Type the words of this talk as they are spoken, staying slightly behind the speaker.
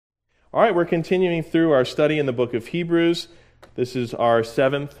All right, we're continuing through our study in the book of Hebrews. This is our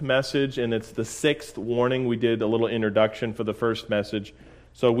 7th message, and it's the 6th warning. We did a little introduction for the first message.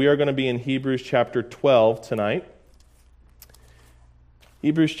 So we are going to be in Hebrews chapter 12 tonight.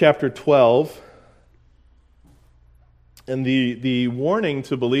 Hebrews chapter 12. And the warning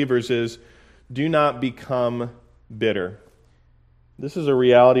to believers is, do not become bitter. This is a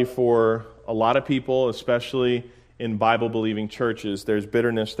reality for a lot of people, especially in Bible-believing churches. There's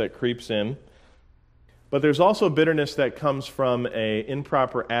bitterness that creeps in. But there's also bitterness that comes from an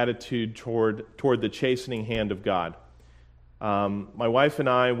improper attitude toward the chastening hand of God. My wife and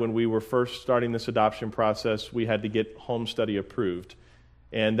I, when we were first starting this adoption process, we had to get home study approved.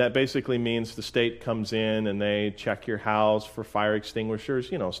 And that basically means the state comes in and they check your house for fire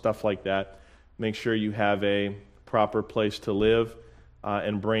extinguishers, stuff like that. Make sure you have a proper place to live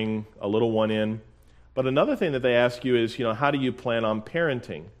and bring a little one in. But another thing that they ask you is, how do you plan on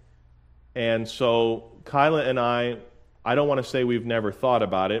parenting? And so Kyla and I don't want to say we've never thought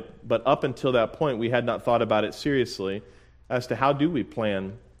about it, but up until that point, we had not thought about it seriously as to how do we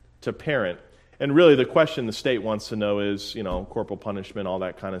plan to parent. And really the question the state wants to know is, corporal punishment, all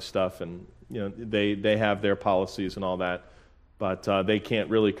that kind of stuff. And, they have their policies and all that. But they can't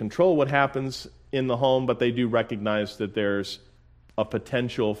really control what happens in the home, but they do recognize that there's a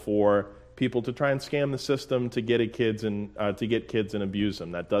potential for people to try and scam the system to get kids and abuse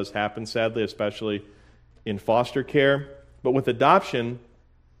them. That does happen, sadly, especially in foster care. But with adoption,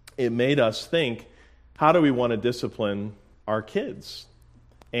 it made us think, how do we want to discipline our kids?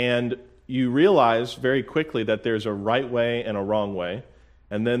 And you realize very quickly that there's a right way and a wrong way,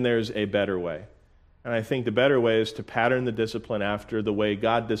 and then there's a better way. And I think the better way is to pattern the discipline after the way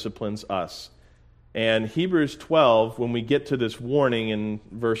God disciplines us. And Hebrews 12, when we get to this warning in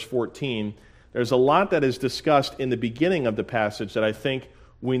verse 14, there's a lot that is discussed in the beginning of the passage that I think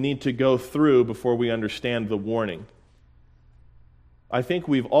we need to go through before we understand the warning. I think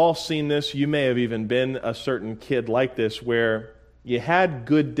we've all seen this. You may have even been a certain kid like this where you had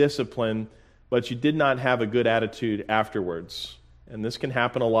good discipline, but you did not have a good attitude afterwards. And this can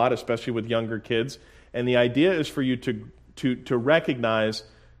happen a lot, especially with younger kids. And the idea is for you to recognize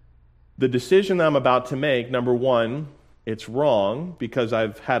the decision I'm about to make. Number one, it's wrong because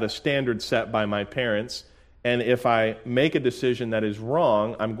I've had a standard set by my parents. And if I make a decision that is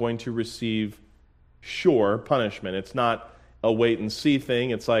wrong, I'm going to receive sure punishment. It's not a wait and see thing.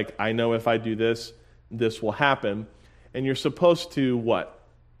 It's like, I know if I do this, this will happen. And you're supposed to what?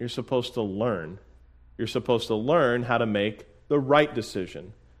 You're supposed to learn. You're supposed to learn how to make the right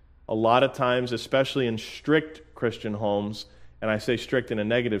decision. A lot of times, especially in strict Christian homes, and I say strict in a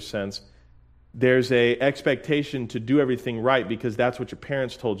negative sense, there's an expectation to do everything right because that's what your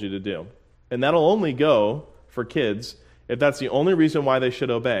parents told you to do. And that'll only go for kids if that's the only reason why they should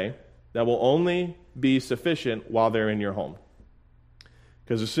obey. That will only be sufficient while they're in your home.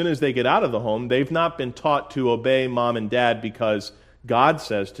 Because as soon as they get out of the home, they've not been taught to obey mom and dad because God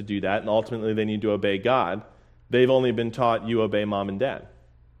says to do that, and ultimately they need to obey God. They've only been taught you obey mom and dad.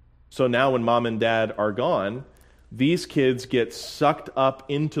 So now when mom and dad are gone, these kids get sucked up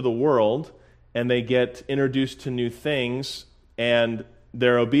into the world and they get introduced to new things, and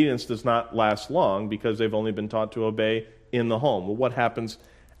their obedience does not last long because they've only been taught to obey in the home. Well, what happens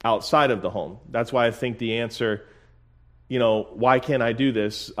outside of the home? That's why I think the answer, why can't I do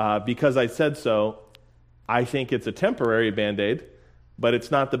this? Because I said so. I think it's a temporary Band-Aid, but it's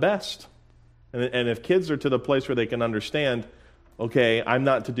not the best. And if kids are to the place where they can understand, okay, I'm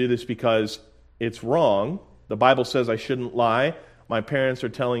not to do this because it's wrong. The Bible says I shouldn't lie. My parents are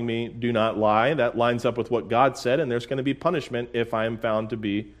telling me, do not lie. That lines up with what God said, and there's going to be punishment if I am found to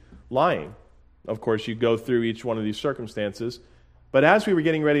be lying. Of course, you go through each one of these circumstances. But as we were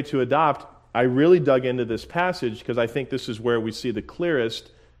getting ready to adopt, I really dug into this passage because I think this is where we see the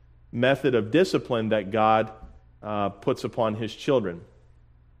clearest method of discipline that God puts upon His children.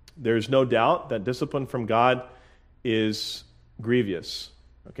 There's no doubt that discipline from God is grievous.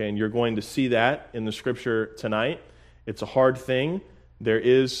 Okay, and you're going to see that in the Scripture tonight. It's a hard thing. There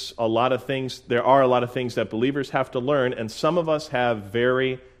are a lot of things that believers have to learn, and some of us have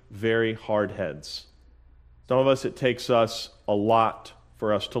very, very hard heads. Some of us, it takes us a lot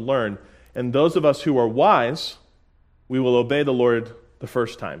for us to learn. And those of us who are wise, we will obey the Lord the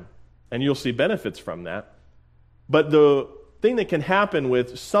first time. And you'll see benefits from that. But the thing that can happen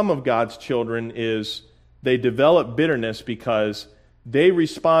with some of God's children is they develop bitterness because they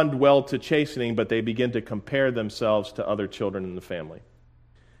respond well to chastening, but they begin to compare themselves to other children in the family.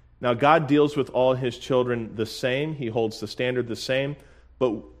 Now, God deals with all His children the same. He holds the standard the same,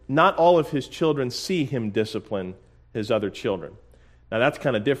 but not all of His children see Him discipline His other children. Now that's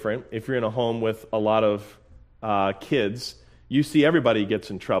kind of different. If you're in a home with a lot of kids, you see everybody gets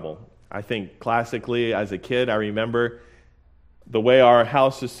in trouble. I think classically as a kid, I remember the way our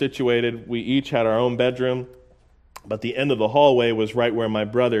house is situated, we each had our own bedroom, but the end of the hallway was right where my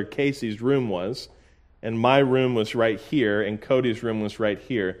brother Casey's room was, and my room was right here, and Cody's room was right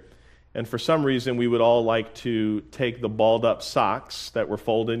here. And for some reason, we would all like to take the balled-up socks that were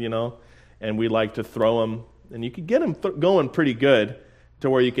folded, and we like to throw them. And you could get them going pretty good to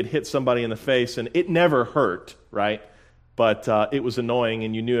where you could hit somebody in the face, and it never hurt, right? But it was annoying,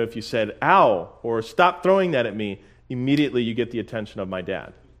 and you knew if you said, ow, or stop throwing that at me, immediately you get the attention of my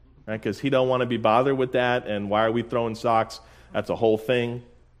dad, right? Because he don't want to be bothered with that, and why are we throwing socks? That's a whole thing.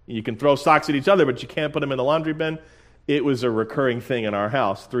 You can throw socks at each other, but you can't put them in the laundry bin. It was a recurring thing in our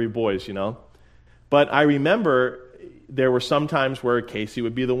house, 3 boys, But I remember there were some times where Casey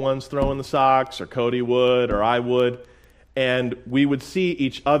would be the ones throwing the socks, or Cody would, or I would, and we would see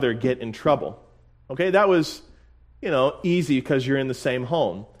each other get in trouble. Okay, that was, easy because you're in the same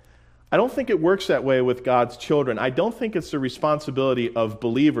home. I don't think it works that way with God's children. I don't think it's the responsibility of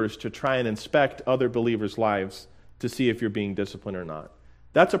believers to try and inspect other believers' lives to see if you're being disciplined or not.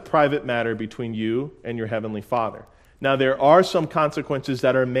 That's a private matter between you and your Heavenly Father. Now, there are some consequences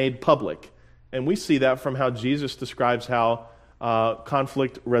that are made public, and we see that from how Jesus describes how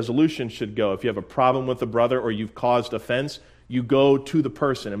conflict resolution should go. If you have a problem with a brother or you've caused offense, you go to the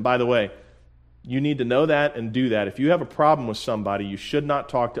person. And by the way, you need to know that and do that. If you have a problem with somebody, you should not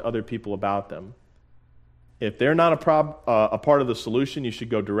talk to other people about them. If they're not a part of the solution, you should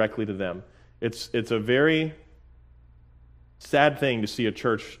go directly to them. It's a very sad thing to see a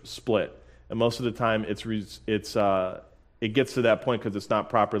church split, and most of the time it gets to that point because it's not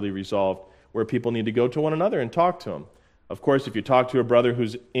properly resolved, where people need to go to one another and talk to them. Of course, if you talk to a brother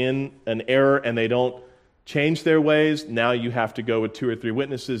who's in an error and they don't change their ways, now you have to go with 2 or 3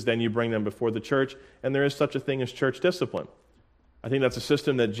 witnesses, then you bring them before the church, and there is such a thing as church discipline. I think that's a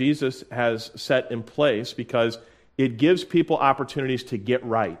system that Jesus has set in place because it gives people opportunities to get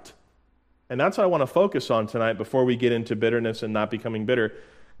right. And that's what I want to focus on tonight before we get into bitterness and not becoming bitter.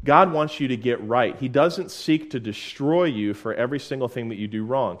 God wants you to get right. He doesn't seek to destroy you for every single thing that you do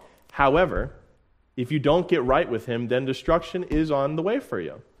wrong. However, if you don't get right with Him, then destruction is on the way for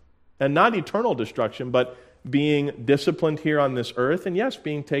you. And not eternal destruction, but being disciplined here on this earth, and yes,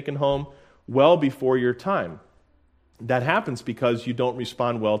 being taken home well before your time. That happens because you don't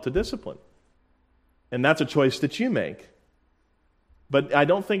respond well to discipline. And that's a choice that you make. But I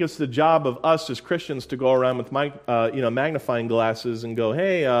don't think it's the job of us as Christians to go around with magnifying glasses and go,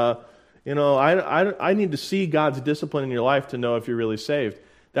 hey, I need to see God's discipline in your life to know if you're really saved.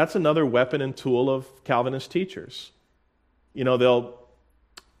 That's another weapon and tool of Calvinist teachers.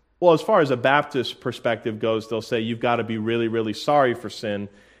 As far as a Baptist perspective goes, they'll say you've got to be really, really sorry for sin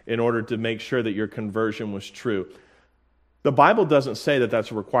in order to make sure that your conversion was true. The Bible doesn't say that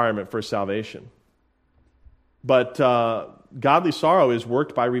that's a requirement for salvation. But godly sorrow is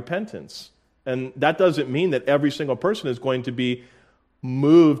worked by repentance. And that doesn't mean that every single person is going to be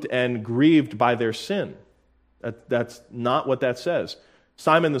moved and grieved by their sin. That's not what that says.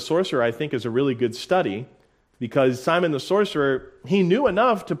 Simon the sorcerer, I think, is a really good study because Simon the sorcerer, he knew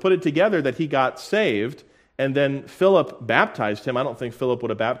enough to put it together that he got saved, and then Philip baptized him. I don't think Philip would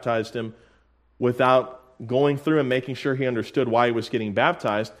have baptized him without going through and making sure he understood why he was getting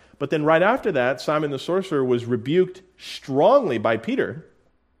baptized. But then right after that, Simon the sorcerer was rebuked strongly by Peter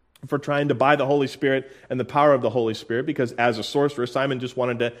for trying to buy the Holy Spirit and the power of the Holy Spirit, because as a sorcerer, Simon just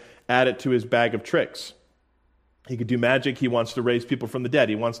wanted to add it to his bag of tricks. He could do magic. He wants to raise people from the dead.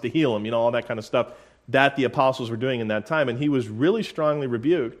 He wants to heal them, all that kind of stuff that the apostles were doing in that time. And he was really strongly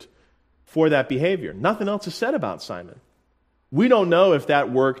rebuked for that behavior. Nothing else is said about Simon. We don't know if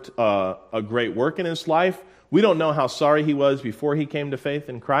that worked a great work in his life. We don't know how sorry he was before he came to faith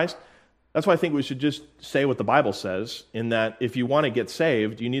in Christ. That's why I think we should just say what the Bible says, in that if you want to get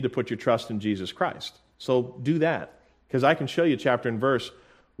saved, you need to put your trust in Jesus Christ. So do that, because I can show you chapter and verse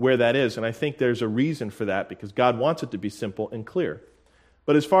where that is, and I think there's a reason for that, because God wants it to be simple and clear.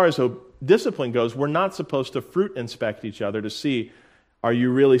 But as far as discipline goes, we're not supposed to fruit inspect each other to see, are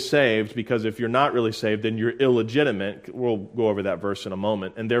you really saved? Because if you're not really saved, then you're illegitimate. We'll go over that verse in a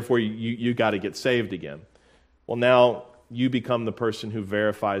moment, and therefore you got to get saved again. Well, now you become the person who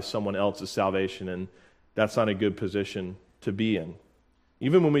verifies someone else's salvation, and that's not a good position to be in.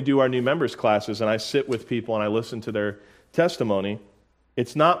 Even when we do our new members classes and I sit with people and I listen to their testimony,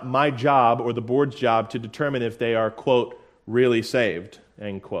 it's not my job or the board's job to determine if they are, quote, really saved,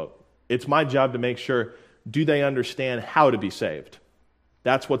 end quote. It's my job to make sure, do they understand how to be saved?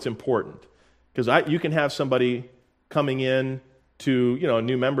 That's what's important. Because you can have somebody coming in to a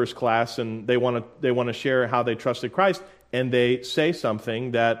new members class, and they want to share how they trusted Christ, and they say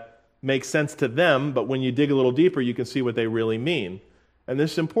something that makes sense to them, but when you dig a little deeper, you can see what they really mean. And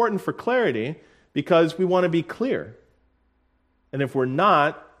this is important for clarity because we want to be clear. And if we're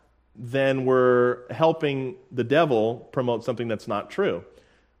not, then we're helping the devil promote something that's not true.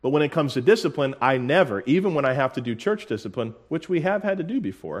 But when it comes to discipline, I never, even when I have to do church discipline, which we have had to do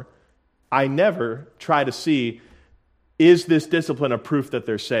before, I never try to see, is this discipline a proof that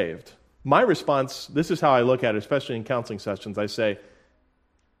they're saved? My response, this is how I look at it, especially in counseling sessions, I say,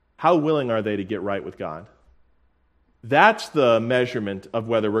 how willing are they to get right with God? That's the measurement of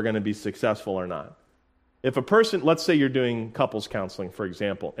whether we're going to be successful or not. If a person, let's say you're doing couples counseling, for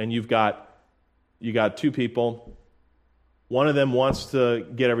example, and you got two people, one of them wants to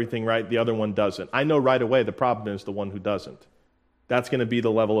get everything right, the other one doesn't. I know right away the problem is the one who doesn't. That's going to be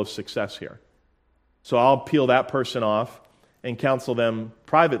the level of success here. So I'll peel that person off and counsel them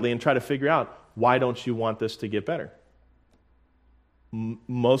privately and try to figure out, why don't you want this to get better?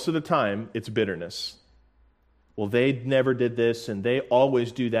 Most of the time, it's bitterness. Well, they never did this, and they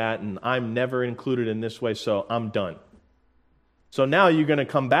always do that, and I'm never included in this way, so I'm done. So now you're going to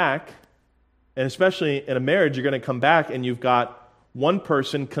come back, and especially in a marriage, you're going to come back and you've got one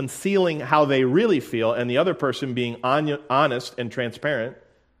person concealing how they really feel and the other person being honest and transparent.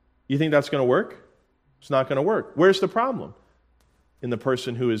 You think that's going to work? It's not going to work. Where's the problem? In the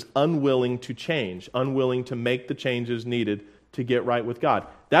person who is unwilling to change, unwilling to make the changes needed to get right with God.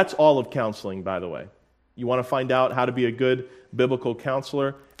 That's all of counseling, by the way. You want to find out how to be a good biblical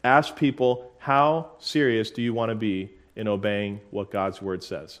counselor? Ask people, how serious do you want to be in obeying what God's word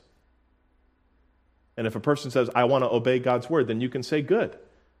says? And if a person says, I want to obey God's word, then you can say, good.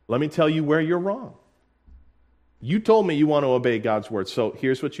 Let me tell you where you're wrong. You told me you want to obey God's word, so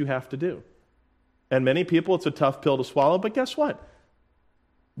here's what you have to do. And many people, it's a tough pill to swallow, but guess what?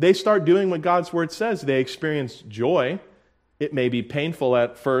 They start doing what God's word says. They experience joy. It may be painful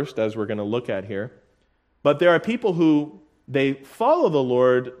at first, as we're going to look at here. But there are people who, they follow the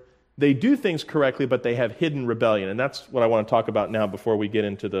Lord, they do things correctly, but they have hidden rebellion. And that's what I want to talk about now before we get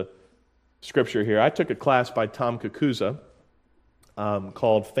into the scripture here. I took a class by Tom Kakuza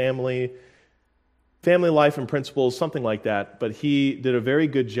called Family Life and Principles, something like that. But he did a very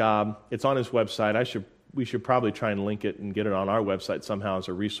good job. It's on his website. We should probably try and link it and get it on our website somehow as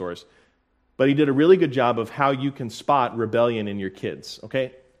a resource. But he did a really good job of how you can spot rebellion in your kids,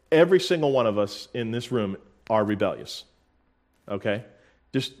 okay? Every single one of us in this room are rebellious, okay?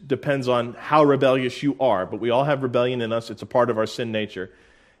 Just depends on how rebellious you are, but we all have rebellion in us. It's a part of our sin nature.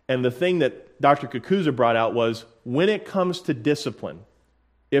 And the thing that Dr. Kakuza brought out was, when it comes to discipline,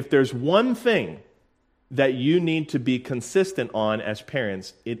 if there's one thing that you need to be consistent on as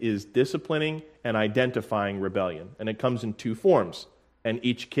parents, it is disciplining and identifying rebellion. And it comes in two forms, and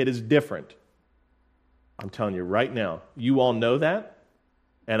each kid is different. I'm telling you right now, you all know that,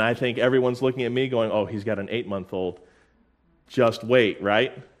 and I think everyone's looking at me going, oh, he's got an 8-month-old. Just wait,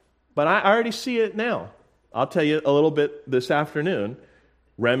 right? But I already see it now. I'll tell you a little bit this afternoon.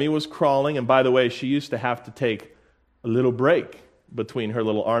 Remy was crawling, and by the way, she used to have to take a little break between her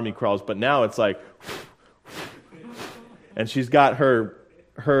little army crawls, but now it's like, and she's got her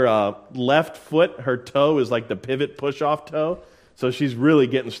left foot, her toe is like the pivot push-off toe, so she's really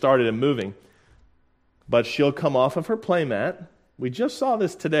getting started and moving. But she'll come off of her playmat. We just saw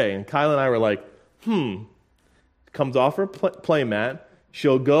this today, and Kyle and I were like, comes off her playmat.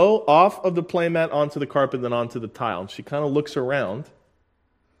 She'll go off of the playmat onto the carpet, then onto the tile. And she kind of looks around,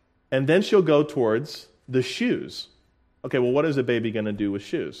 and then she'll go towards the shoes. Okay, well, what is a baby going to do with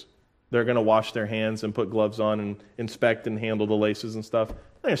shoes? They're going to wash their hands and put gloves on and inspect and handle the laces and stuff.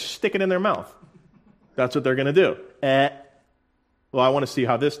 They're going to stick it in their mouth. That's what they're going to do. Well, I want to see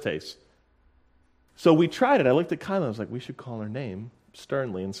how this tastes. So we tried it. I looked at Kyla and I was like, we should call her name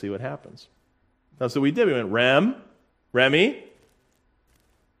sternly and see what happens. So we did. We went, Remy.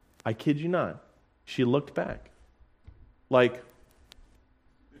 I kid you not. She looked back. Like,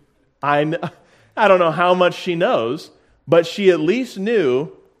 I don't know how much she knows, but she at least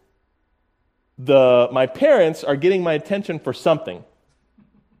knew my parents are getting my attention for something.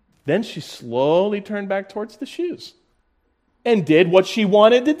 Then she slowly turned back towards the shoes and did what she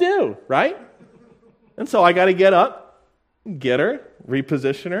wanted to do, right? And so I got to get up, get her,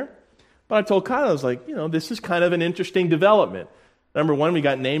 reposition her. But I told Kyle, I was like, this is kind of an interesting development. Number one, we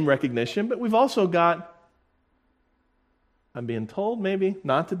got name recognition, but we've also got, I'm being told maybe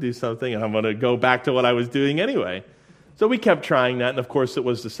not to do something, and I'm going to go back to what I was doing anyway. So we kept trying that, and of course it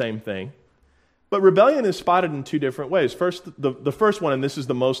was the same thing. But rebellion is spotted in two different ways. First, the first one, and this is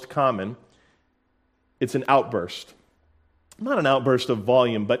the most common, it's an outburst. not an outburst of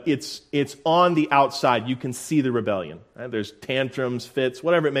volume, but it's on the outside. You can see the rebellion. Right? There's tantrums, fits,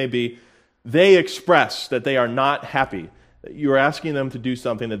 whatever it may be. They express that they are not happy. You're asking them to do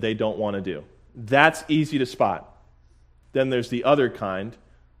something that they don't want to do. That's easy to spot. Then there's the other kind,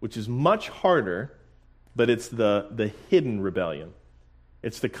 which is much harder, but it's the hidden rebellion.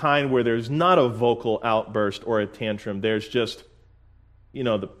 It's the kind where there's not a vocal outburst or a tantrum. There's just,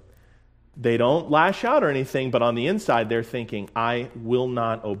 they don't lash out or anything, but on the inside they're thinking, I will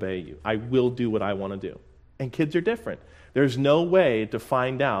not obey you. I will do what I want to do. And kids are different. There's no way to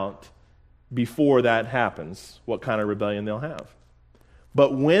find out before that happens what kind of rebellion they'll have.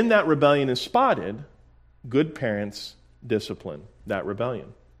 But when that rebellion is spotted, good parents discipline that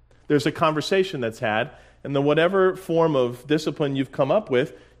rebellion. There's a conversation that's had, and then whatever form of discipline you've come up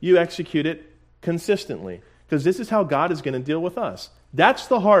with, you execute it consistently. Because this is how God is going to deal with us. That's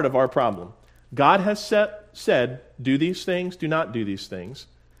the heart of our problem. God has said, do these things, do not do these things,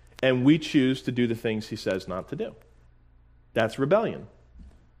 and we choose to do the things He says not to do. That's rebellion.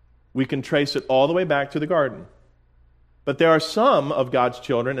 We can trace it all the way back to the garden. But there are some of God's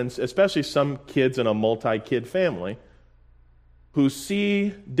children, and especially some kids in a multi-kid family, who see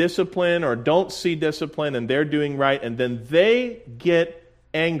discipline or don't see discipline and they're doing right, and then they get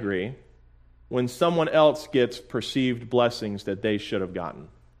angry when someone else gets perceived blessings that they should have gotten.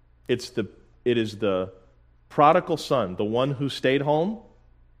 It is the prodigal son, the one who stayed home,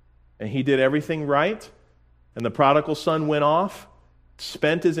 and he did everything right, and the prodigal son went off,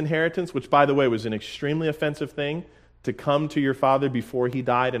 spent his inheritance, which, by the way, was an extremely offensive thing, to come to your father before he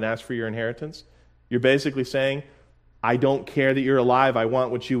died and ask for your inheritance. You're basically saying, I don't care that you're alive, I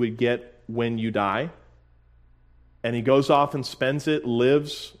want what you would get when you die. And he goes off and spends it,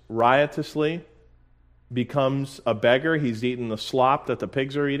 lives riotously, becomes a beggar. He's eating the slop that the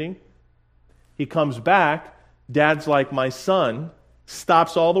pigs are eating. He comes back. Dad's like, my son,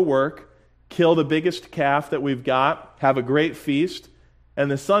 stops all the work, kill the biggest calf that we've got, have a great feast. And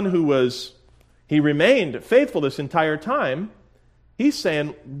the son he remained faithful this entire time, he's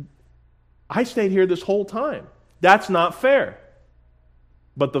saying, I stayed here this whole time. That's not fair.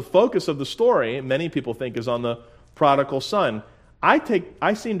 But the focus of the story, many people think, is on the prodigal son.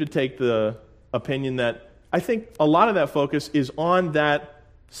 I seem to take the opinion that I think a lot of that focus is on that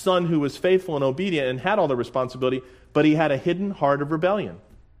son who was faithful and obedient and had all the responsibility, but he had a hidden heart of rebellion.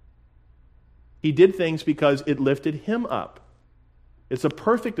 He did things because it lifted him up. It's a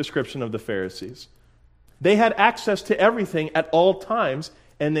perfect description of the Pharisees. They had access to everything at all times,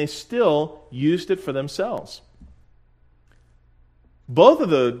 and they still used it for themselves. Both of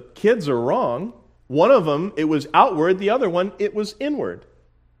the kids are wrong. One of them, it was outward. The other one, it was inward.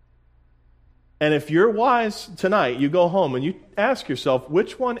 And if you're wise tonight, you go home and you ask yourself,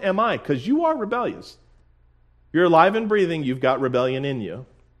 which one am I? Because you are rebellious. You're alive and breathing. You've got rebellion in you.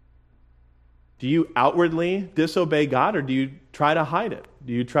 Do you outwardly disobey God, or do you try to hide it?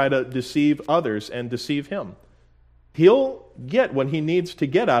 Do you try to deceive others and deceive Him? He'll get what He needs to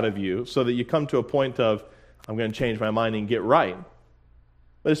get out of you so that you come to a point of, I'm going to change my mind and get right.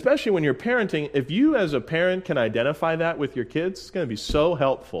 But especially when you're parenting, if you as a parent can identify that with your kids, it's going to be so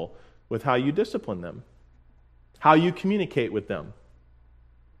helpful with how you discipline them, how you communicate with them.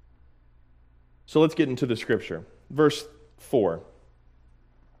 So let's get into the scripture. Verse 4.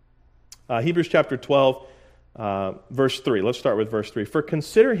 Hebrews chapter 12, verse 3. Let's start with verse 3. For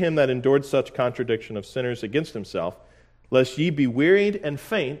consider him that endured such contradiction of sinners against himself, lest ye be wearied and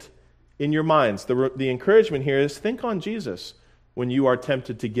faint in your minds. The encouragement here is think on Jesus when you are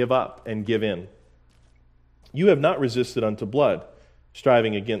tempted to give up and give in. You have not resisted unto blood,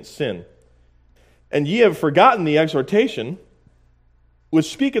 striving against sin. And ye have forgotten the exhortation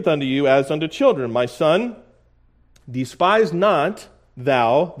which speaketh unto you as unto children. My son, despise not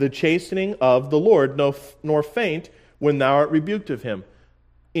thou the chastening of the Lord, nor faint when thou art rebuked of him.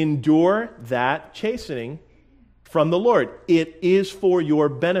 Endure that chastening from the Lord. It is for your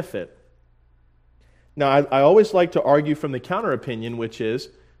benefit. Now, I always like to argue from the counter opinion, which is,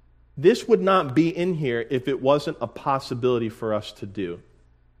 this would not be in here if it wasn't a possibility for us to do.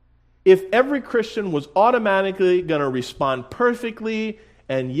 If every Christian was automatically going to respond perfectly,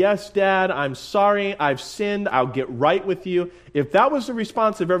 and yes, Dad, I'm sorry, I've sinned, I'll get right with you. If that was the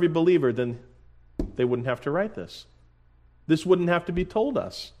response of every believer, then they wouldn't have to write this. This wouldn't have to be told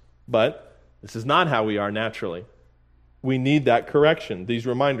us. But this is not how we are naturally. We need that correction, these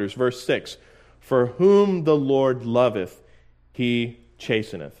reminders. Verse 6, for whom the Lord loveth, he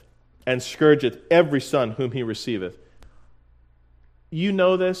chasteneth, and scourgeth every son whom he receiveth. You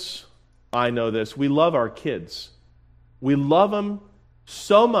know this, I know this. We love our kids. We love them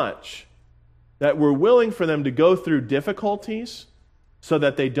so much that we're willing for them to go through difficulties so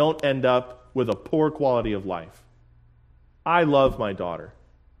that they don't end up with a poor quality of life. I love my daughter.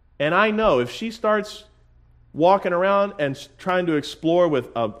 And I know if she starts walking around and trying to explore with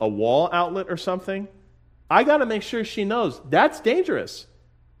a wall outlet or something, I got to make sure she knows that's dangerous.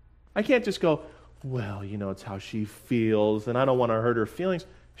 I can't just go, well, it's how she feels, and I don't want to hurt her feelings.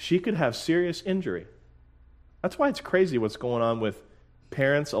 She could have serious injury. That's why it's crazy what's going on with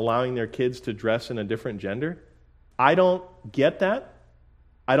parents allowing their kids to dress in a different gender. I don't get that.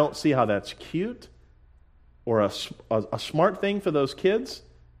 I don't see how that's cute or a smart thing for those kids.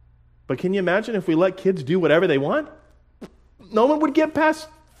 But can you imagine if we let kids do whatever they want? No one would get past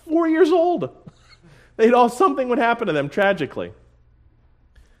 4 years old. Something would happen to them tragically.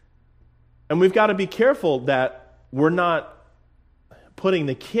 And we've got to be careful that we're not putting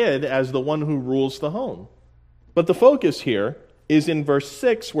the kid as the one who rules the home. But the focus here is in verse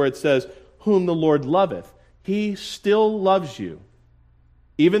 6 where it says, whom the Lord loveth. He still loves you.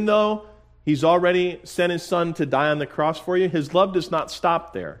 Even though he's already sent his son to die on the cross for you, his love does not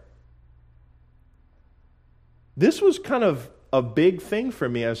stop there. This was kind of a big thing for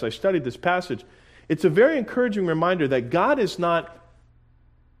me as I studied this passage. It's a very encouraging reminder that God is not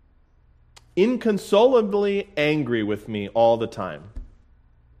inconsolably angry with me all the time.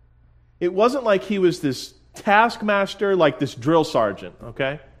 It wasn't like he was this taskmaster, like this drill sergeant,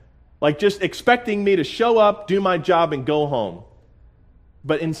 okay? Like just expecting me to show up, do my job, and go home.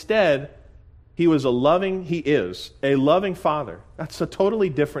 But instead, he is a loving father. That's a totally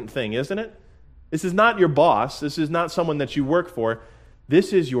different thing, isn't it? This is not your boss. This is not someone that you work for.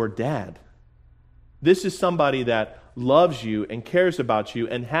 This is your dad. This is somebody that loves you and cares about you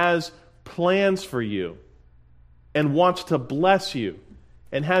and has plans for you and wants to bless you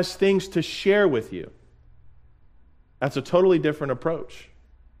and has things to share with you. That's a totally different approach.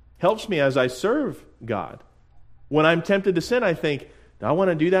 Helps me as I serve God. When I'm tempted to sin, I think, do I want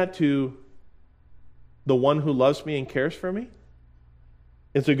to do that to the one who loves me and cares for me?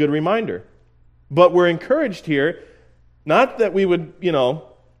 It's a good reminder. But we're encouraged here, not that we would,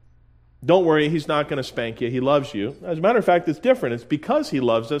 don't worry, he's not going to spank you. He loves you. As a matter of fact, it's different. It's because he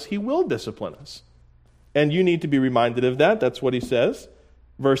loves us, he will discipline us. And you need to be reminded of that. That's what he says.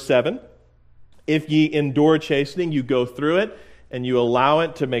 Verse 7, if ye endure chastening, you go through it, and you allow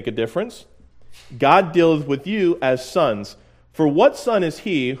it to make a difference. God dealeth with you as sons. For what son is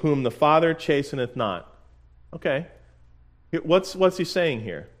he whom the Father chasteneth not? Okay. What's he saying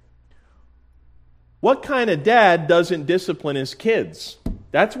here? What kind of dad doesn't discipline his kids?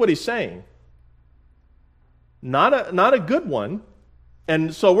 That's what he's saying. Not a good one.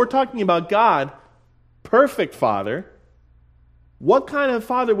 And so we're talking about God, perfect father. What kind of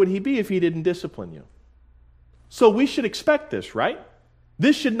father would he be if he didn't discipline you? So we should expect this, right?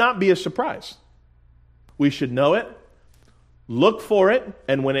 This should not be a surprise. We should know it, look for it,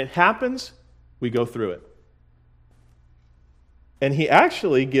 and when it happens, we go through it. And he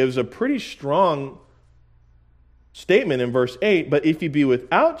actually gives a pretty strong statement in verse 8, but if you be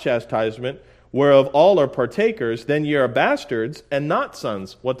without chastisement, whereof all are partakers, then ye are bastards and not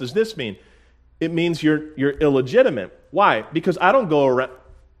sons. What does this mean? It means you're illegitimate. Why? Because I don't go around,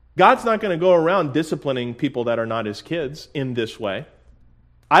 God's not going to go around disciplining people that are not his kids in this way.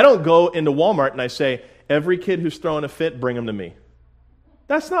 I don't go into Walmart and I say, every kid who's throwing a fit, bring them to me.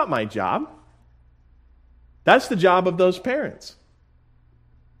 That's not my job. That's the job of those parents.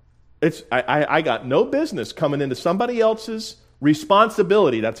 I got no business coming into somebody else's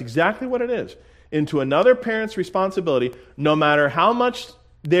responsibility. That's exactly what it is. Into another parent's responsibility, no matter how much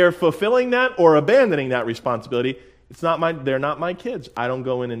they're fulfilling that or abandoning that responsibility, they're not my kids. I don't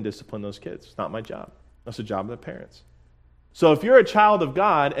go in and discipline those kids. It's not my job. That's the job of the parents. So if you're a child of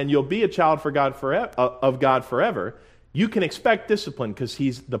God and you'll be a child of God forever, you can expect discipline because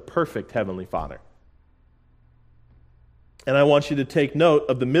he's the perfect heavenly Father. And I want you to take note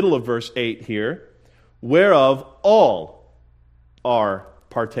of the middle of verse 8 here, whereof all are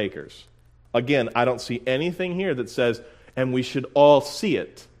partakers. Again, I don't see anything here that says, and we should all see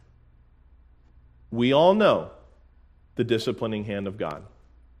it. We all know the disciplining hand of God.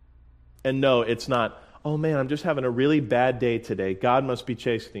 And no, it's not, oh man, I'm just having a really bad day today. God must be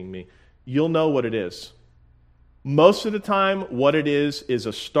chastening me. You'll know what it is. Most of the time, what it is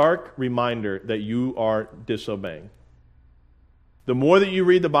a stark reminder that you are disobeying. The more that you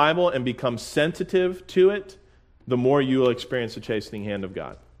read the Bible and become sensitive to it, the more you will experience the chastening hand of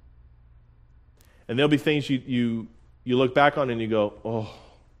God. And there'll be things you look back on and you go, oh.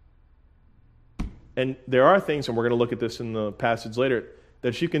 And there are things, and we're going to look at this in the passage later,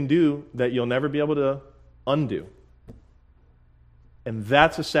 that you can do that you'll never be able to undo. And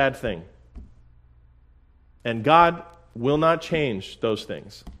that's a sad thing. And God will not change those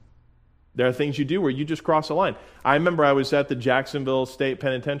things. There are things you do where you just cross a line. I remember I was at the Jacksonville State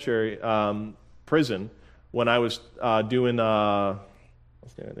Penitentiary prison when I was doing,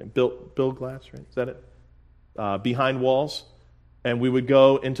 what's the name? Bill Glass, right? Is that it? Behind Walls. And we would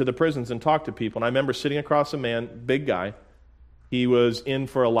go into the prisons and talk to people. And I remember sitting across a man, big guy. He was in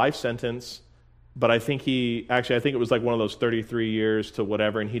for a life sentence, but I think it was like one of those 33 years to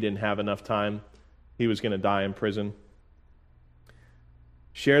whatever, and he didn't have enough time. He was going to die in prison.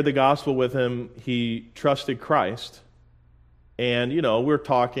 Shared the gospel with him. He trusted Christ. And, we're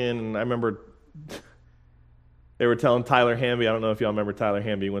talking, and I remember they were telling Tyler Hamby, I don't know if y'all remember Tyler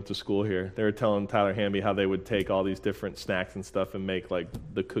Hamby, he went to school here. They were telling Tyler Hamby how they would take all these different snacks and stuff and make like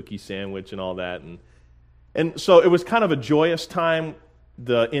the cookie sandwich and all that. And so it was kind of a joyous time.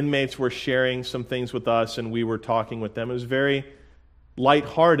 The inmates were sharing some things with us, and we were talking with them. It was very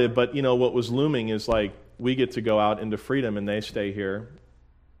lighthearted, but what was looming is like we get to go out into freedom and they stay here,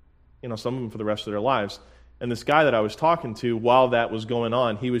 some of them for the rest of their lives. And this guy that I was talking to, while that was going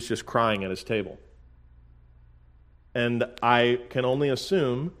on, he was just crying at his table. And I can only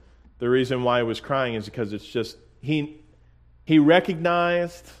assume the reason why he was crying is because it's just, he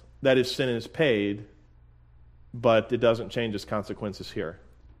recognized that his sin is paid, but it doesn't change his consequences here.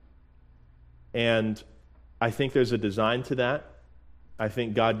 And I think there's a design to that. I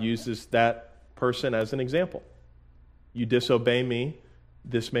think God uses that person as an example. You disobey me,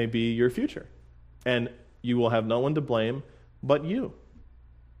 this may be your future. And you will have no one to blame but you.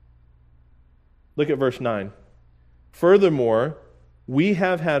 Look at verse 9. Furthermore, we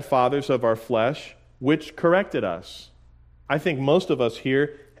have had fathers of our flesh which corrected us. I think most of us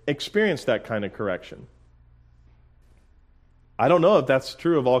here experience that kind of correction. I don't know if that's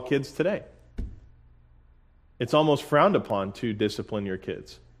true of all kids today. It's almost frowned upon to discipline your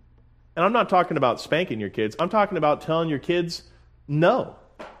kids. And I'm not talking about spanking your kids. I'm talking about telling your kids no.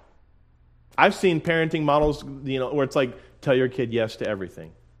 I've seen parenting models, where it's like, tell your kid yes to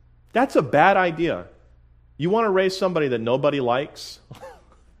everything. That's a bad idea. You want to raise somebody that nobody likes?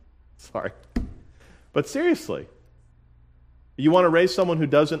 Sorry. But seriously, you want to raise someone who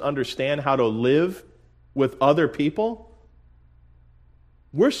doesn't understand how to live with other people?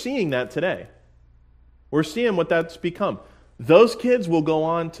 We're seeing that today. We're seeing what that's become. Those kids will go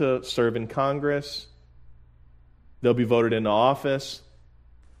on to serve in Congress. They'll be voted into office.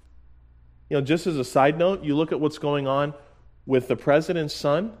 Just as a side note, you look at what's going on with the president's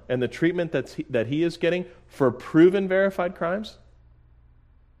son and the treatment that he is getting for proven verified crimes.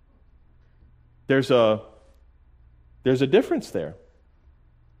 There's a difference there.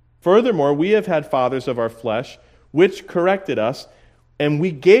 Furthermore, we have had fathers of our flesh which corrected us, and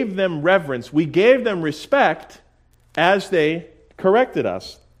we gave them reverence, we gave them respect as they corrected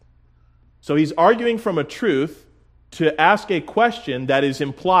us. So he's arguing from a truth to ask a question that is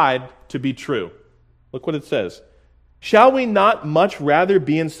implied to be true. Look what it says. Shall we not much rather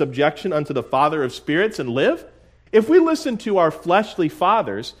be in subjection unto the Father of spirits and live? If we listened to our fleshly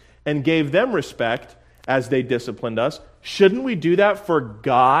fathers and gave them respect as they disciplined us, shouldn't we do that for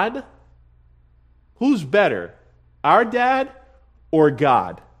God? Who's better, our dad or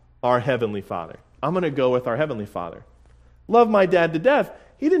God, our heavenly Father? I'm going to go with our heavenly Father. Love my dad to death.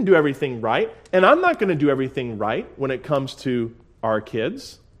 He didn't do everything right, and I'm not going to do everything right when it comes to our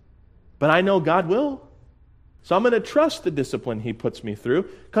kids, but I know God will. So I'm going to trust the discipline he puts me through,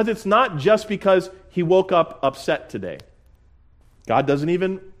 because it's not just because he woke up upset today. God doesn't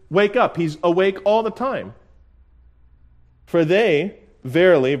even wake up. He's awake all the time. For they,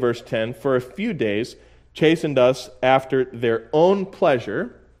 verily, verse 10, for a few days chastened us after their own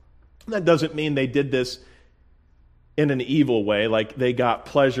pleasure. That doesn't mean they did this in an evil way, like they got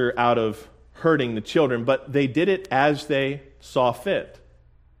pleasure out of hurting the children, but they did it as they saw fit.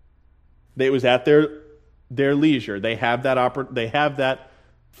 It was at their leisure. They have that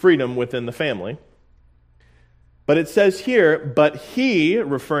freedom within the family. But it says here, but he,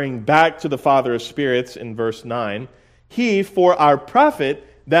 referring back to the Father of spirits in verse 9, he for our profit,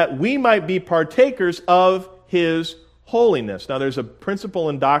 that we might be partakers of his holiness. Now there's a principle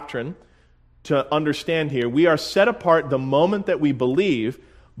in doctrine to understand here. We are set apart the moment that we believe,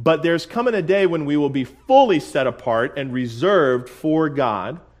 but there's coming a day when we will be fully set apart and reserved for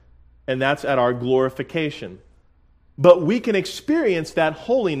God, and that's at our glorification. But we can experience that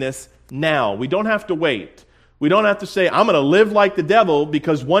holiness now. We don't have to wait. We don't have to say, I'm going to live like the devil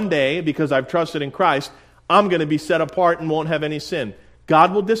because one day, because I've trusted in Christ, I'm going to be set apart and won't have any sin.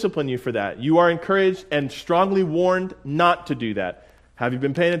 God will discipline you for that. You are encouraged and strongly warned not to do that. Have you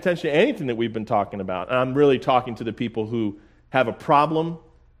been paying attention to anything that we've been talking about? And I'm really talking to the people who have a problem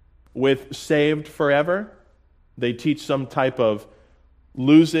with saved forever. They teach some type of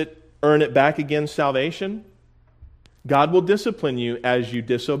lose it, earn it back again salvation. God will discipline you as you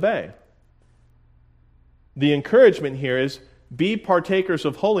disobey. The encouragement here is be partakers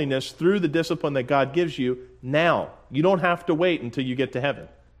of holiness through the discipline that God gives you now. You don't have to wait until you get to heaven.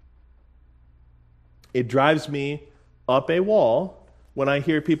 It drives me up a wall when I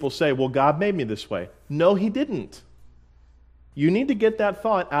hear people say, well, God made me this way. No, He didn't. You need to get that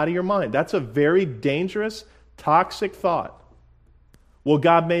thought out of your mind. That's a very dangerous, toxic thought. Well,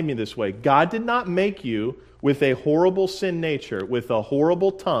 God made me this way. God did not make you with a horrible sin nature, with a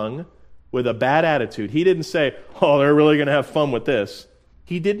horrible tongue, with a bad attitude. He didn't say, oh, they're really going to have fun with this.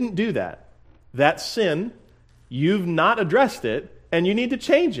 He didn't do that. That sin, you've not addressed it, and you need to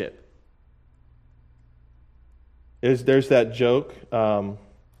change it. There's that joke. I'm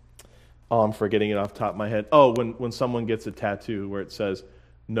forgetting it off the top of my head. Oh, when someone gets a tattoo where it says,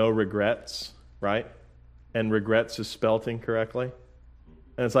 no regrets, right? And regrets is spelt incorrectly.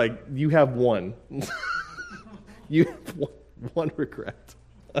 And it's like, you have one. You have one regret.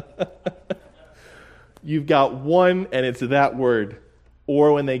 You've got one, and it's that word.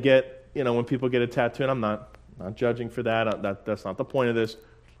 Or when they get, when people get a tattoo, and I'm not judging for that. That's not the point of this.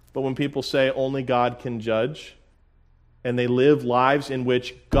 But when people say only God can judge, and they live lives in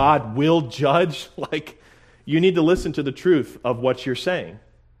which God will judge, like, you need to listen to the truth of what you're saying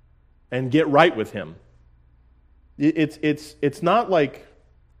and get right with Him. It's not like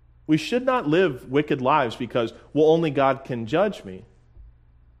we should not live wicked lives because, well, only God can judge me.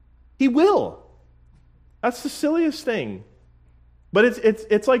 He will. That's the silliest thing. But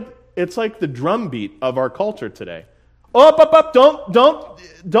it's like the drumbeat of our culture today. Up!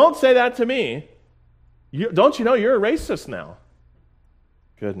 Don't say that to me. Don't you know you're a racist now?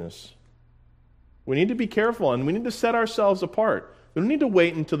 Goodness. We need to be careful, and we need to set ourselves apart. We don't need to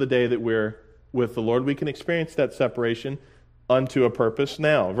wait until the day that we're with the Lord. We can experience that separation unto a purpose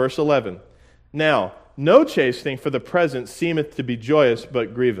now. Verse 11. Now, no chastening for the present seemeth to be joyous,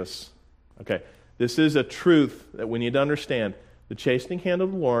 but grievous. Okay, this is a truth that we need to understand. The chastening hand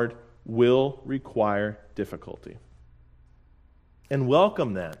of the Lord will require difficulty. And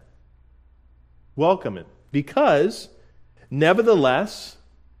welcome that. Welcome it. Because, nevertheless,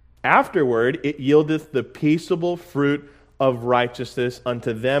 afterward it yieldeth the peaceable fruit of righteousness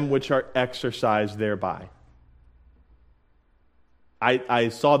unto them which are exercised thereby. I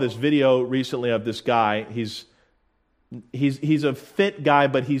saw this video recently of this guy. He's a fit guy,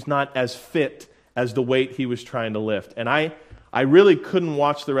 but he's not as fit as the weight he was trying to lift. And I really couldn't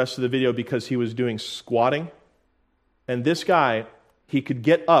watch the rest of the video because he was doing squatting. And this guy, he could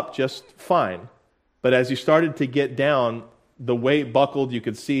get up just fine. But as he started to get down, the weight buckled. You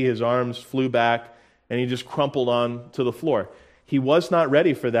could see his arms flew back, and he just crumpled on to the floor. He was not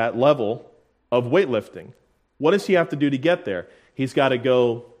ready for that level of weightlifting. What does he have to do to get there? He's got to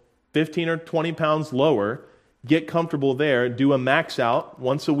go 15 or 20 pounds lower, get comfortable there, do a max out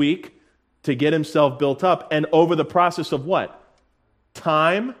once a week to get himself built up. And over the process of what?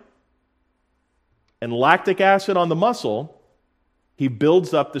 Time and lactic acid on the muscle, he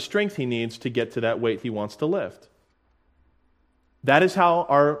builds up the strength he needs to get to that weight he wants to lift. That is how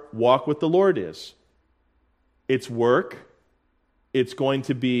our walk with the Lord is. It's work. It's going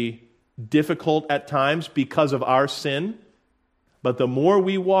to be difficult at times because of our sin. But the more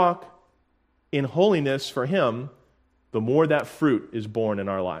we walk in holiness for Him, the more that fruit is born in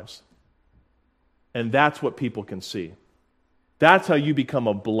our lives. And that's what people can see. That's how you become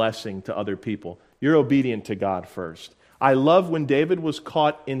a blessing to other people. You're obedient to God first. I love when David was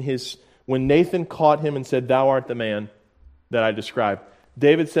caught when Nathan caught him and said, "Thou art the man that I described."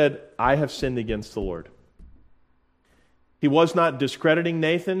 David said, "I have sinned against the Lord." He was not discrediting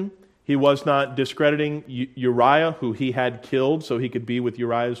Nathan. He was not discrediting Uriah, who he had killed so he could be with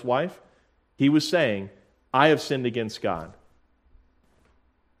Uriah's wife. He was saying, "I have sinned against God."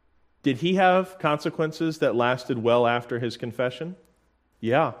 Did he have consequences that lasted well after his confession?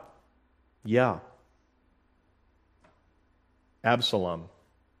 Yeah. Absalom.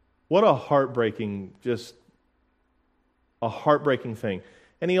 What a heartbreaking thing.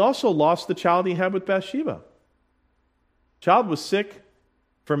 And he also lost the child he had with Bathsheba. Child was sick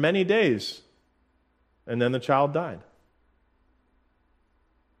for many days, and then the child died.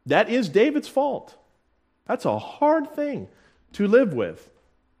 That is David's fault. That's a hard thing to live with.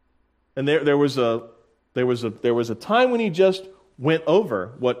 And there was a time when he just went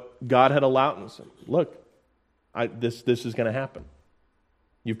over what God had allowed and said, "Look, this is going to happen.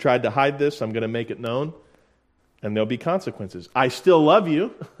 You've tried to hide this. I'm going to make it known, and there'll be consequences. I still love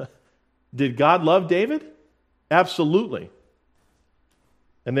you." Did God love David? Absolutely.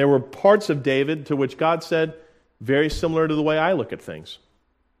 And there were parts of David to which God said, very similar to the way I look at things.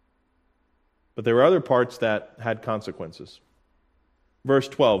 But there were other parts that had consequences. Verse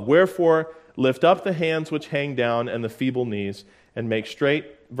 12, wherefore lift up the hands which hang down and the feeble knees, and make straight,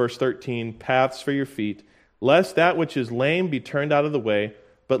 verse 13, paths for your feet, lest that which is lame be turned out of the way,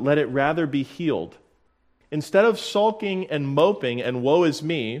 but let it rather be healed. Instead of sulking and moping and woe is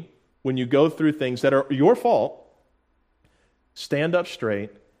me when you go through things that are your fault, stand up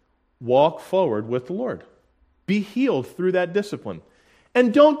straight, walk forward with the Lord. Be healed through that discipline.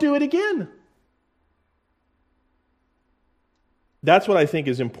 And don't do it again. That's what I think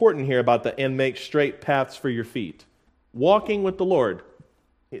is important here about the and make straight paths for your feet. Walking with the Lord.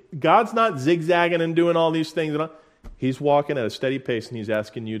 God's not zigzagging and doing all these things. He's walking at a steady pace and He's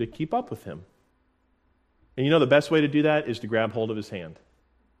asking you to keep up with Him. And you know the best way to do that is to grab hold of His hand.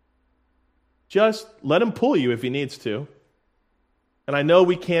 Just let Him pull you if He needs to. And I know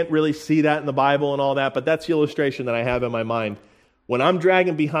we can't really see that in the Bible and all that, but that's the illustration that I have in my mind. When I'm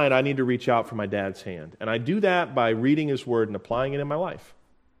dragging behind, I need to reach out for my dad's hand. And I do that by reading His Word and applying it in my life.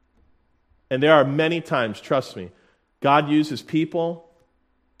 And there are many times, trust me, God uses people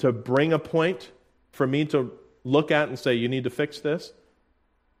to bring a point for me to look at and say, you need to fix this.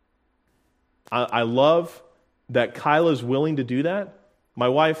 I love that Kyla is willing to do that. My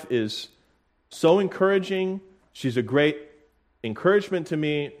wife is so encouraging. She's a great encouragement to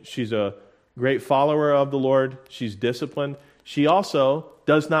me. She's a great follower of the Lord. She's disciplined. She also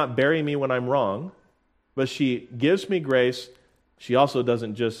does not bury me when I'm wrong, but she gives me grace. She also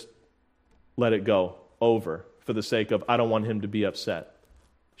doesn't just let it go over for the sake of, I don't want him to be upset.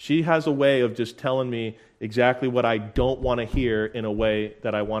 She has a way of just telling me exactly what I don't want to hear in a way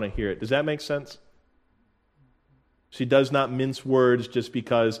that I want to hear it. Does that make sense? She does not mince words just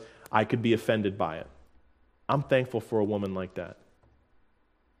because I could be offended by it. I'm thankful for a woman like that.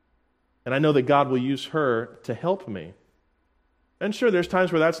 And I know that God will use her to help me. And sure, there's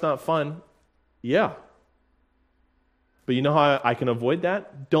times where that's not fun. Yeah. But you know how I can avoid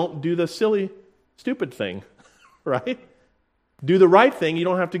that? Don't do the silly, stupid thing, right? Do the right thing. You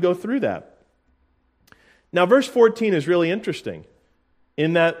don't have to go through that. Now, verse 14 is really interesting.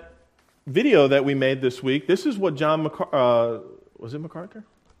 In that video that we made this week, this is what was it MacArthur?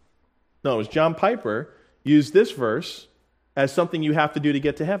 No, it was John Piper used this verse as something you have to do to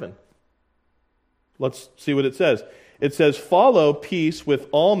get to heaven. Let's see what it says. It says, follow peace with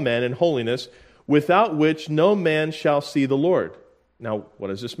all men and holiness, without which no man shall see the Lord. Now, what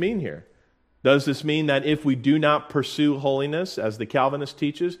does this mean here? Does this mean that if we do not pursue holiness, as the Calvinist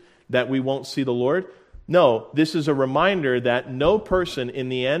teaches, that we won't see the Lord? No, this is a reminder that no person in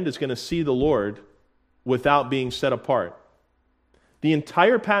the end is going to see the Lord without being set apart. The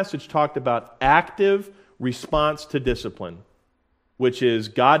entire passage talked about active response to discipline, which is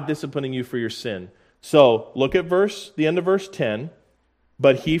God disciplining you for your sin. So, look at the end of verse 10.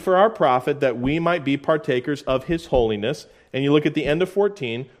 But He for our profit, that we might be partakers of His holiness. And you look at the end of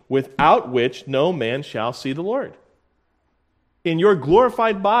 14, without which no man shall see the Lord. In your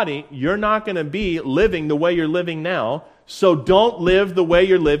glorified body, you're not going to be living the way you're living now, so don't live the way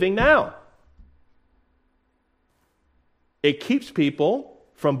you're living now. It keeps people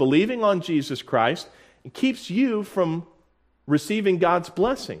from believing on Jesus Christ. It keeps you from receiving God's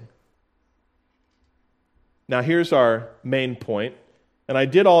blessing. Now, here's our main point. And I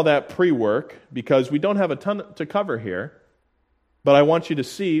did all that pre-work because we don't have a ton to cover here. But I want you to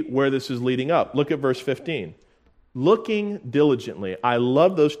see where this is leading up. Look at verse 15. Looking diligently. I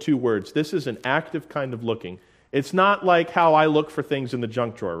love those two words. This is an active kind of looking. It's not like how I look for things in the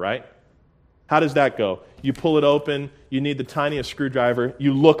junk drawer, right? How does that go? You pull it open. You need the tiniest screwdriver.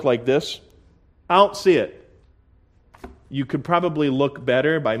 You look like this. I don't see it. You could probably look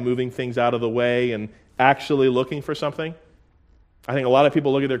better by moving things out of the way and actually looking for something. I think a lot of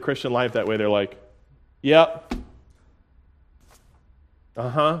people look at their Christian life that way. They're like, yep.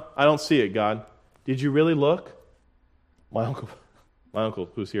 I don't see it, God. Did you really look? My uncle,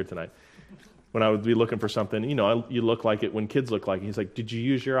 who's here tonight, when I would be looking for something, you look like it when kids look like it. He's like, did you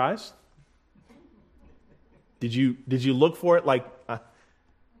use your eyes? Did you look for it? Like,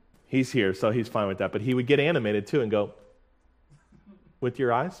 he's here, so he's fine with that. But he would get animated too and go, with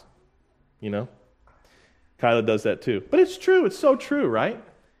your eyes? Kyla does that too. But it's true. It's so true, right?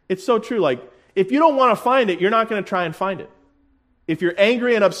 It's so true. Like, if you don't want to find it, you're not going to try and find it. If you're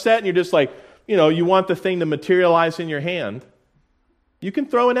angry and upset and you're just like, you want the thing to materialize in your hand, you can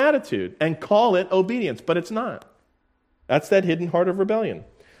throw an attitude and call it obedience, but it's not. That's that hidden heart of rebellion.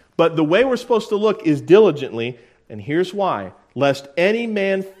 But the way we're supposed to look is diligently, and here's why. Lest any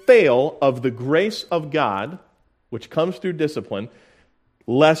man fail of the grace of God, which comes through discipline,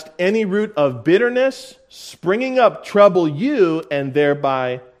 lest any root of bitterness springing up trouble you, and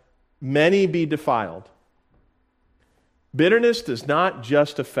thereby many be defiled. Bitterness does not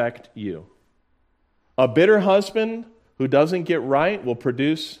just affect you. A bitter husband who doesn't get right will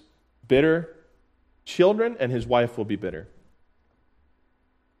produce bitter children, and his wife will be bitter.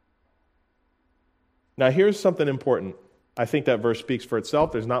 Now, here's something important. I think that verse speaks for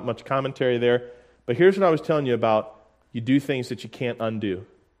itself. There's not much commentary there. But here's what I was telling you about. You do things that you can't undo.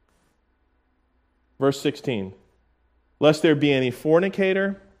 Verse 16. Lest there be any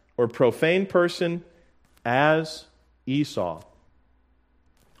fornicator or profane person as Esau.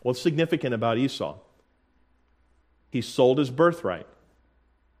 What's significant about Esau? He sold his birthright.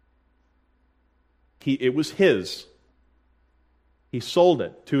 It was his. He sold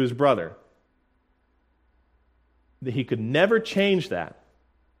it to his brother. He could never change that.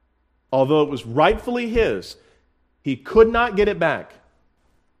 Although it was rightfully his, he could not get it back.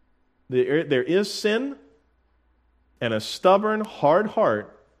 There is sin and a stubborn, hard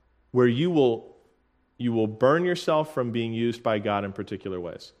heart where you will burn yourself from being used by God in particular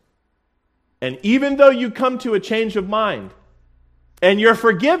ways. And even though you come to a change of mind and you're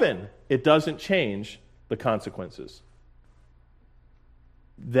forgiven, it doesn't change the consequences.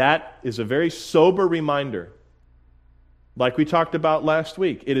 That is a very sober reminder. Like we talked about last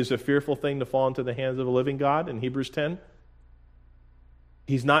week, it is a fearful thing to fall into the hands of a living God in Hebrews 10.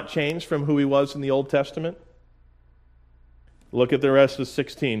 He's not changed from who he was in the Old Testament. Look at the rest of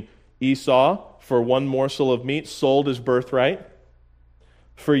 16. Esau, for one morsel of meat, sold his birthright.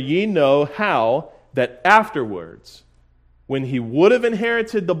 For ye know how that afterwards, when he would have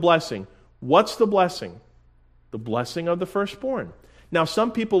inherited the blessing, what's the blessing? The blessing of the firstborn. Now,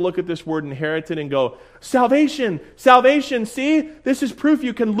 some people look at this word inherited and go, salvation, salvation, see? This is proof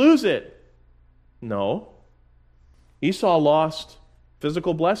you can lose it. No. Esau lost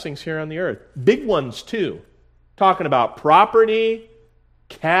physical blessings here on the earth. Big ones, too. Talking about property,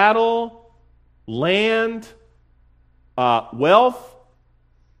 cattle, land, wealth.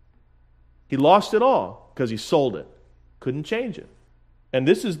 He lost it all because he sold it. Couldn't change it. And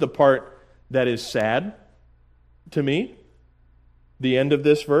this is the part that is sad to me. The end of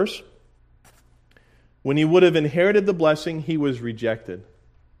this verse. When he would have inherited the blessing, he was rejected.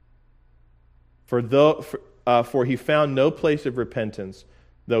 For he found no place of repentance,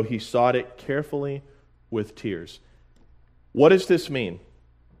 though he sought it carefully with tears. What does this mean?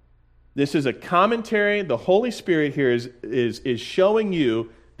 This is a commentary. The Holy Spirit here is showing you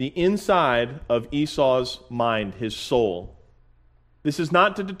the inside of Esau's mind, his soul. This is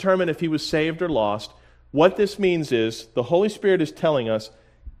not to determine if he was saved or lost. What this means is the Holy Spirit is telling us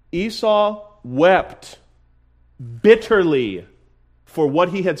Esau wept bitterly for what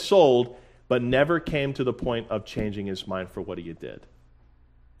he had sold, but never came to the point of changing his mind for what he did.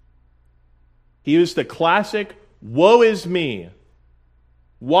 He was the classic, woe is me.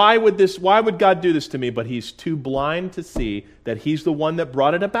 Why would God do this to me? But he's too blind to see that he's the one that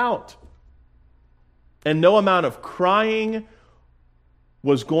brought it about. And no amount of crying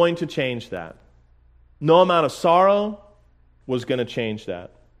was going to change that. No amount of sorrow was going to change that.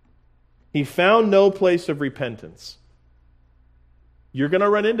 He found no place of repentance. You're going to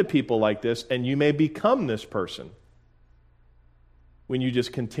run into people like this, and you may become this person when you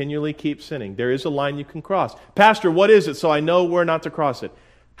just continually keep sinning. There is a line you can cross. Pastor, what is it so I know where not to cross it?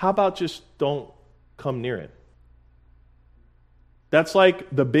 How about just don't come near it? That's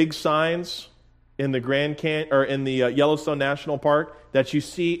like the big signs in the Yellowstone National Park that you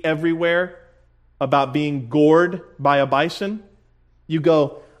see everywhere about being gored by a bison. You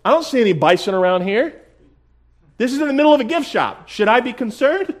go, I don't see any bison around here. This is in the middle of a gift shop. Should I be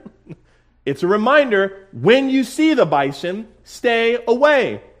concerned? It's a reminder, when you see the bison, stay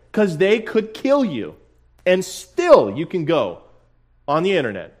away, because they could kill you. And still, you can go on the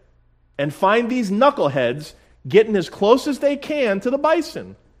internet and find these knuckleheads getting as close as they can to the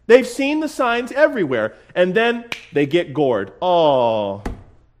bison. They've seen the signs everywhere, and then they get gored. Oh,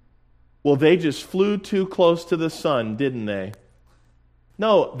 well, they just flew too close to the sun, didn't they?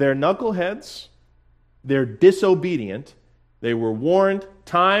 No, they're knuckleheads. They're disobedient. They were warned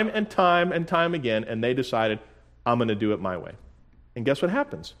time and time and time again, and they decided, I'm going to do it my way. And guess what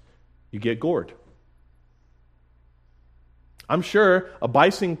happens? You get gored. I'm sure a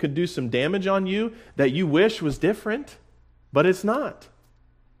bison could do some damage on you that you wish was different, but it's not.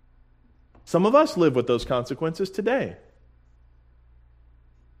 Some of us live with those consequences today.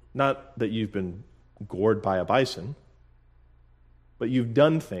 Not that you've been gored by a bison, but you've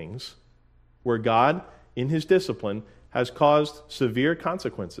done things where God, in his discipline, has caused severe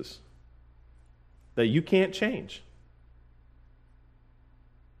consequences that you can't change.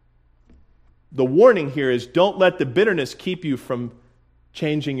 the warning here is don't let the bitterness keep you from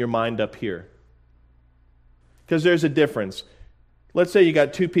changing your mind up here. Because there's a difference. Let's say you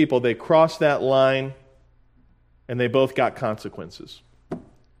got two people, they cross that line, and they both got consequences.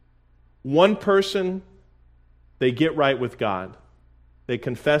 One person, they get right with God. They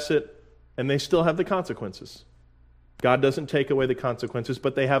confess it, and they still have the consequences. God doesn't take away the consequences,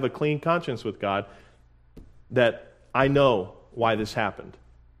 but they have a clean conscience with God that I know why this happened.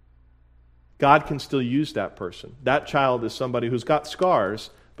 God can still use that person. That child is somebody who's got scars,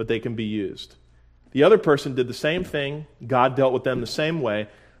 but they can be used. The other person did the same thing. God dealt with them the same way,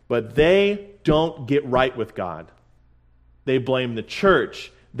 but they don't get right with God. They blame the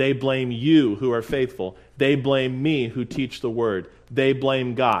church. They blame you who are faithful. They blame me who teach the word. They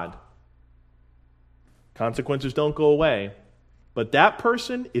blame God. Consequences don't go away, but that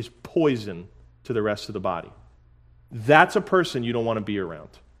person is poison to the rest of the body. That's a person you don't want to be around.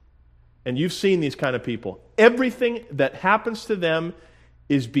 And you've seen these kind of people. Everything that happens to them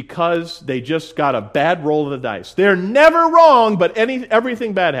is because they just got a bad roll of the dice. They're never wrong, but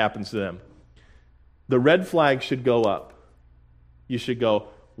everything bad happens to them. The red flag should go up. You should go,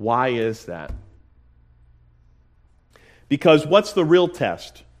 why is that? Because what's the real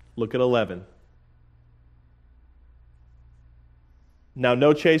test? Look at 11. Now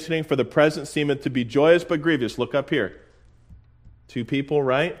no chastening for the present seemeth to be joyous but grievous. Look up here. Two people,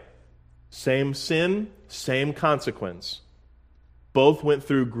 right? Same sin, same consequence. Both went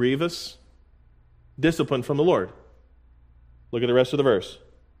through grievous discipline from the Lord. Look at the rest of the verse.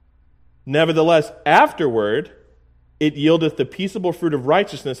 Nevertheless, afterward, it yieldeth the peaceable fruit of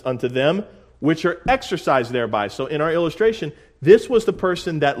righteousness unto them which are exercised thereby. So in our illustration, this was the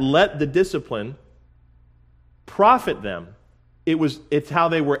person that let the discipline profit them. It's how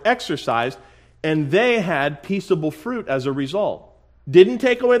they were exercised, and they had peaceable fruit as a result. Didn't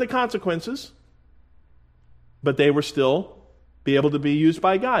take away the consequences, but they were still be able to be used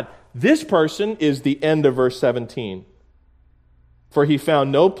by God. This person is the end of verse 17. For he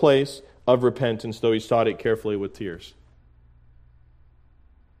found no place of repentance, though he sought it carefully with tears.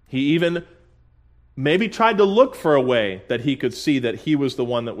 He even maybe tried to look for a way that he could see that he was the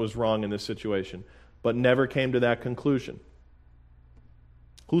one that was wrong in this situation, but never came to that conclusion.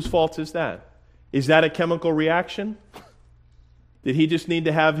 Whose fault is that? Is that a chemical reaction? Did he just need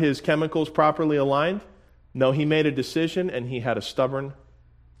to have his chemicals properly aligned? No, he made a decision and he had a stubborn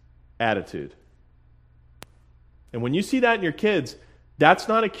attitude. And when you see that in your kids, that's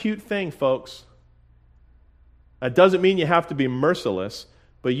not a cute thing, folks. That doesn't mean you have to be merciless,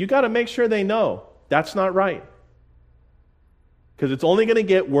 but you got to make sure they know that's not right. Because it's only going to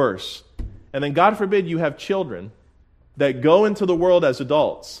get worse. And then God forbid you have children that go into the world as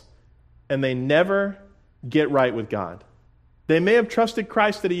adults and they never get right with God. They may have trusted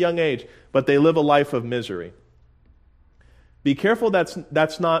Christ at a young age, but they live a life of misery. Be careful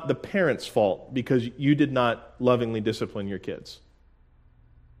that's not the parents' fault because you did not lovingly discipline your kids.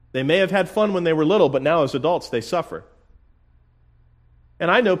 They may have had fun when they were little, but now as adults they suffer.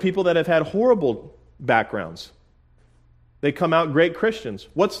 And I know people that have had horrible backgrounds. They come out great Christians.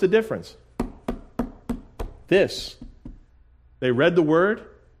 What's the difference? This. They read the Word.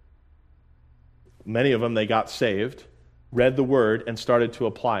 Many of them, they got saved, read the Word, and started to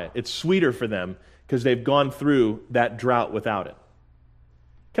apply it. It's sweeter for them because they've gone through that drought without it.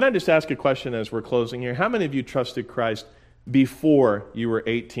 Can I just ask a question as we're closing here? How many of you trusted Christ before you were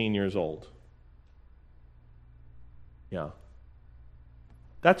 18 years old? Yeah.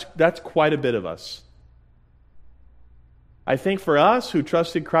 That's quite a bit of us. I think for us who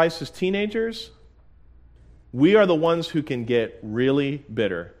trusted Christ as teenagers, we are the ones who can get really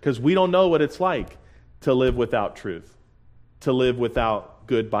bitter because we don't know what it's like to live without truth, to live without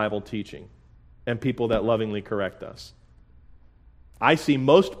good Bible teaching and people that lovingly correct us. I see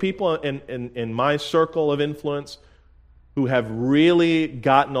most people in my circle of influence who have really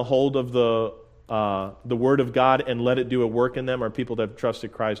gotten a hold of the Word of God and let it do a work in them are people that have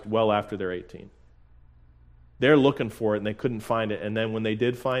trusted Christ well after they're 18. They're looking for it and they couldn't find it. And then when they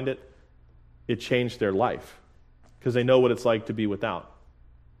did find it, it changed their life because they know what it's like to be without.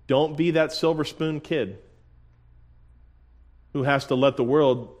 Don't be that silver spoon kid who has to let the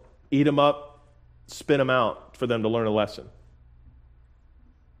world eat them up, spit them out for them to learn a lesson.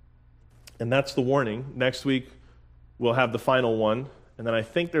 And that's the warning. Next week, we'll have the final one. And then I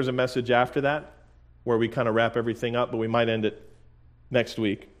think there's a message after that where we kind of wrap everything up, but we might end it next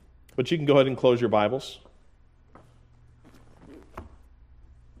week. But you can go ahead and close your Bibles.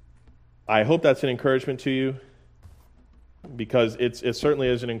 I hope that's an encouragement to you because it certainly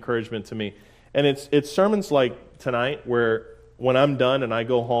is an encouragement to me. And it's sermons like tonight where when I'm done and I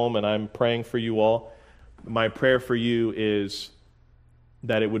go home and I'm praying for you all, my prayer for you is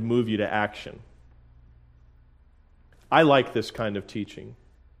that it would move you to action. I like this kind of teaching,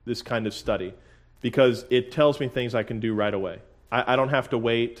 this kind of study, because it tells me things I can do right away. I don't have to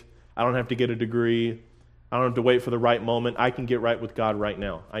wait. I don't have to get a degree. I don't have to wait for the right moment. I can get right with God right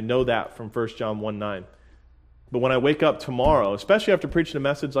now. I know that from 1 John 1:9. But when I wake up tomorrow, especially after preaching a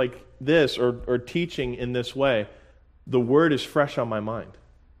message like this or teaching in this way, the Word is fresh on my mind.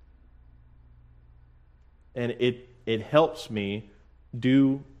 And it helps me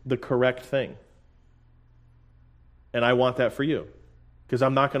do the correct thing. And I want that for you, because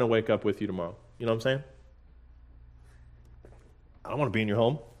I'm not going to wake up with you tomorrow. You know what I'm saying? I don't want to be in your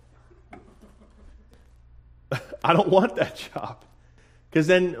home. I don't want that job. Because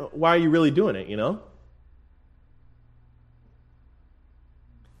then why are you really doing it, you know?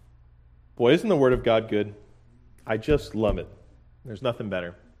 Boy, isn't the Word of God good? I just love it. There's nothing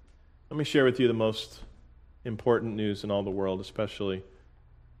better. Let me share with you the most important news in all the world, especially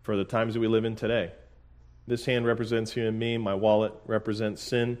for the times that we live in today. This hand represents you and me. My wallet represents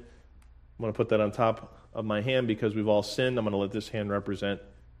sin. I'm going to put that on top of my hand because we've all sinned. I'm going to let this hand represent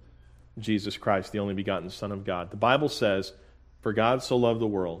Jesus Christ, the only begotten Son of God. The Bible says, "For God so loved the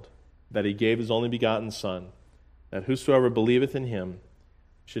world, that he gave his only begotten Son, that whosoever believeth in him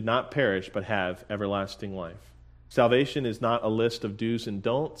should not perish, but have everlasting life." Salvation is not a list of do's and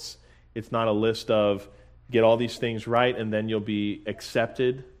don'ts. It's not a list of get all these things right and then you'll be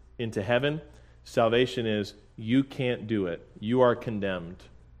accepted into heaven. Salvation is you can't do it. You are condemned.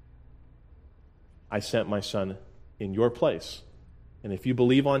 I sent my Son in your place. And if you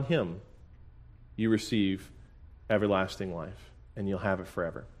believe on him, you receive everlasting life, and you'll have it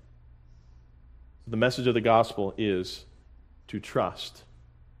forever. The message of the gospel is to trust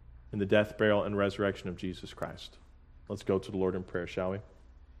in the death, burial, and resurrection of Jesus Christ. Let's go to the Lord in prayer, shall we?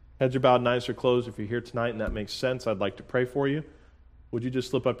 Heads are bowed and eyes are closed. If you're here tonight and that makes sense, I'd like to pray for you. Would you just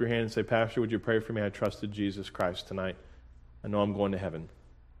slip up your hand and say, "Pastor, would you pray for me? I trusted Jesus Christ tonight. I know I'm going to heaven."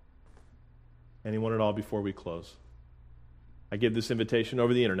 Anyone at all before we close? I give this invitation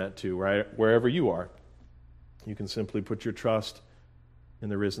over the internet too, right? Wherever you are, you can simply put your trust in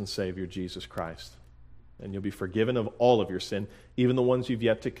the risen Savior, Jesus Christ. And you'll be forgiven of all of your sin, even the ones you've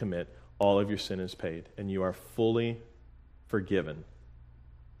yet to commit. All of your sin is paid, and you are fully forgiven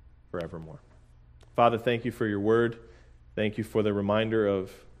forevermore. Father, thank you for your word. Thank you for the reminder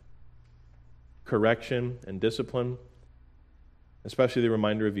of correction and discipline, especially the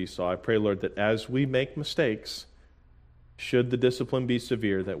reminder of Esau. I pray, Lord, that as we make mistakes, should the discipline be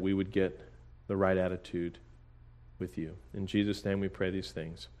severe, that we would get the right attitude with you. In Jesus' name we pray these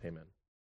things. Amen.